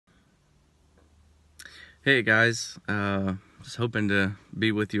Hey guys, just hoping to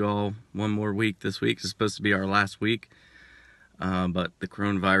be with you all one more week this week. It's supposed to be our last week, but the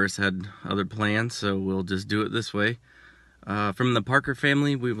coronavirus had other plans, so we'll just do it this way. From the Parker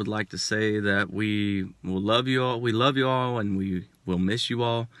family, we would like to say that we will love you all. We love you all, and we will miss you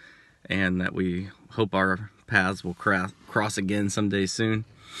all, and that we hope our paths will cross again someday soon.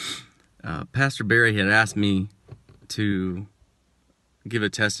 Pastor Barry had asked me to give a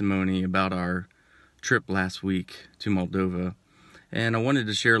testimony about our trip last week to Moldova, and I wanted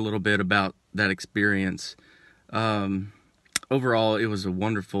to share a little bit about that experience. Overall, it was a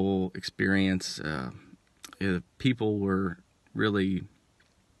wonderful experience. People were really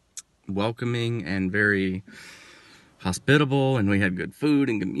welcoming and very hospitable, and we had good food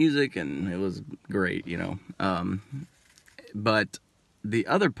and good music, and it was great, But the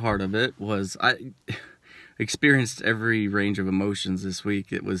other part of it was I experienced every range of emotions this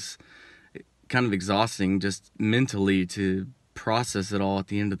week. It was kind of exhausting just mentally to process it all at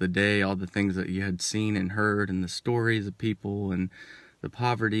the end of the day, all the things that you had seen and heard, and the stories of people, and the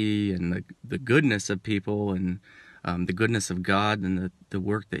poverty, and the goodness of people, and the goodness of God, and the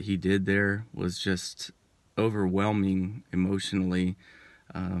work that He did there was just overwhelming emotionally.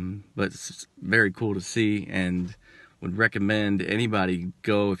 But it's very cool to see, and would recommend anybody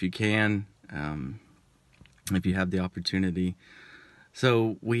go if you can, if you have the opportunity.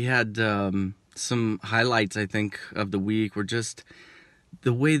 So we had some highlights, I think, of the week were just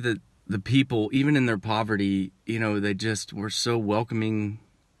the way that the people, even in their poverty, they just were so welcoming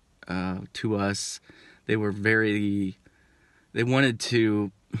to us. They were very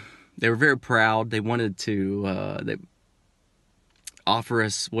proud. They wanted to they offer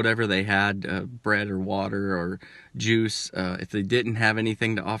us whatever they had, bread or water or juice. If they didn't have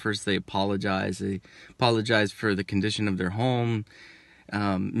anything to offer us, they apologized. They apologized for the condition of their home.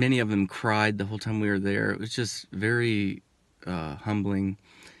 Many of them cried the whole time we were there. It was just very humbling.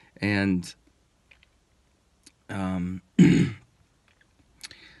 And I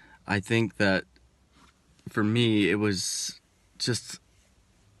think that for me, it was just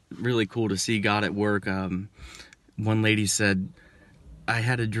really cool to see God at work. One lady said, I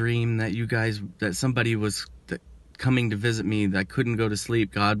had a dream that somebody was coming to visit me, that I couldn't go to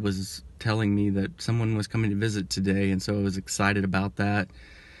sleep. God was telling me that someone was coming to visit today, and so I was excited about that.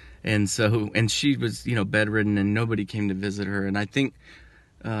 And she was, bedridden, and nobody came to visit her. And I think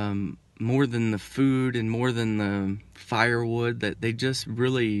more than the food and more than the firewood, that they just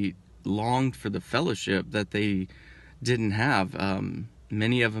really longed for the fellowship that they didn't have.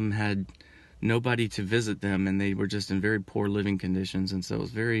 Many of them had nobody to visit them, and they were just in very poor living conditions, and so it was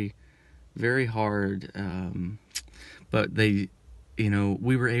very, very hard. But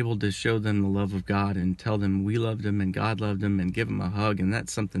we were able to show them the love of God and tell them we loved them and God loved them and give them a hug, and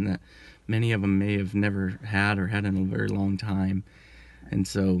that's something that many of them may have never had or had in a very long time. And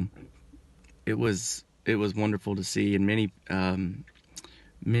so it was wonderful to see, and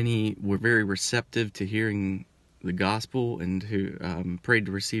many were very receptive to hearing the gospel and who prayed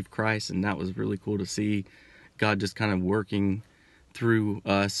to receive Christ, and that was really cool to see God just kind of working through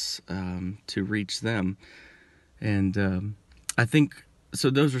us to reach them. And I think, so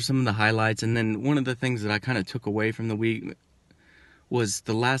those are some of the highlights. And then one of the things that I kind of took away from the week was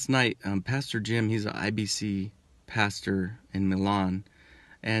the last night, Pastor Jim, he's an IBC pastor in Milan,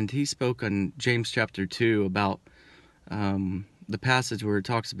 and he spoke on James chapter 2 about the passage where it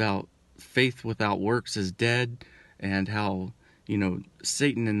talks about faith without works is dead, and how,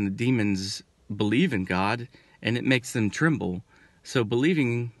 Satan and the demons believe in God, and it makes them tremble. So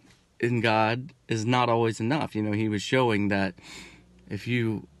believing in God is not always enough. He was showing that if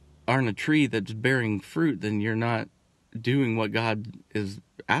you aren't a tree that's bearing fruit, then you're not doing what God is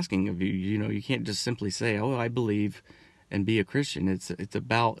asking of you. You can't just simply say, "Oh, I believe," and be a Christian. It's a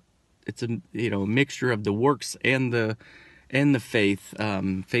mixture of the works and the faith.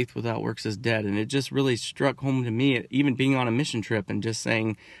 Faith without works is dead. And it just really struck home to me, even being on a mission trip and just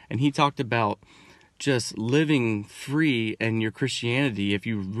saying, and he talked about just living free in your Christianity. If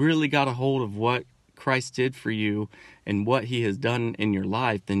you really got a hold of what Christ did for you and what He has done in your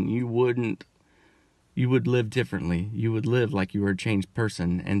life, then you would live differently. You would live like you were a changed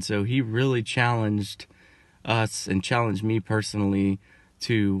person. And so he really challenged us and challenged me personally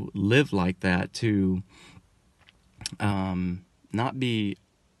to live like that, to not be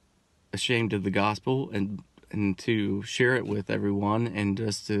ashamed of the gospel, and to share it with everyone, and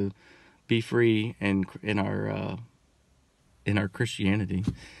just to be free and in our Christianity.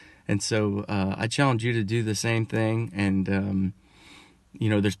 And so I challenge you to do the same thing. And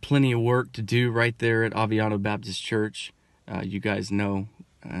there's plenty of work to do right there at Aviano Baptist Church. You guys know.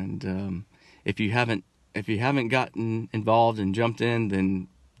 And if you haven't if you haven't gotten involved and jumped in, then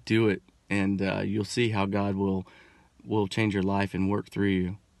do it, and you'll see how God will change your life and work through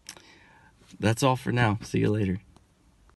you. That's all for now. See you later.